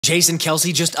Jason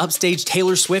Kelce just upstaged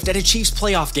Taylor Swift at a Chiefs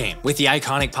playoff game. With the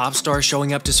iconic pop star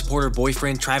showing up to support her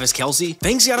boyfriend Travis Kelce,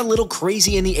 things got a little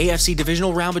crazy in the AFC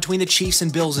divisional round between the Chiefs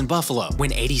and Bills in Buffalo,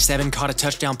 when 87 caught a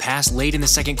touchdown pass late in the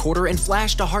second quarter and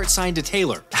flashed a heart sign to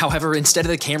Taylor. However, instead of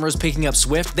the cameras picking up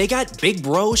Swift, they got Big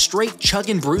Bro straight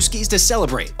chugging brewskis to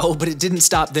celebrate. Oh, but it didn't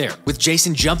stop there, with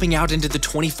Jason jumping out into the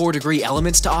 24-degree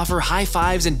elements to offer high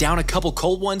fives and down a couple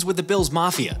cold ones with the Bills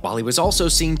Mafia, while he was also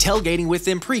seen tailgating with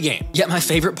them pregame. Yet my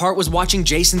favorite part was watching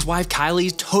Jason's wife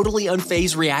Kylie's totally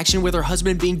unfazed reaction with her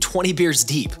husband being 20 beers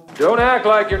deep. Don't act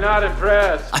like you're not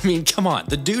impressed. I mean, come on,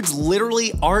 the dudes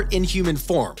literally aren't in human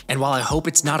form. And while I hope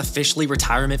it's not officially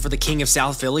retirement for the king of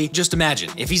South Philly, just imagine,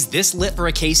 if he's this lit for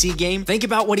a KC game, think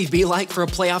about what he'd be like for a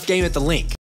playoff game at the Link.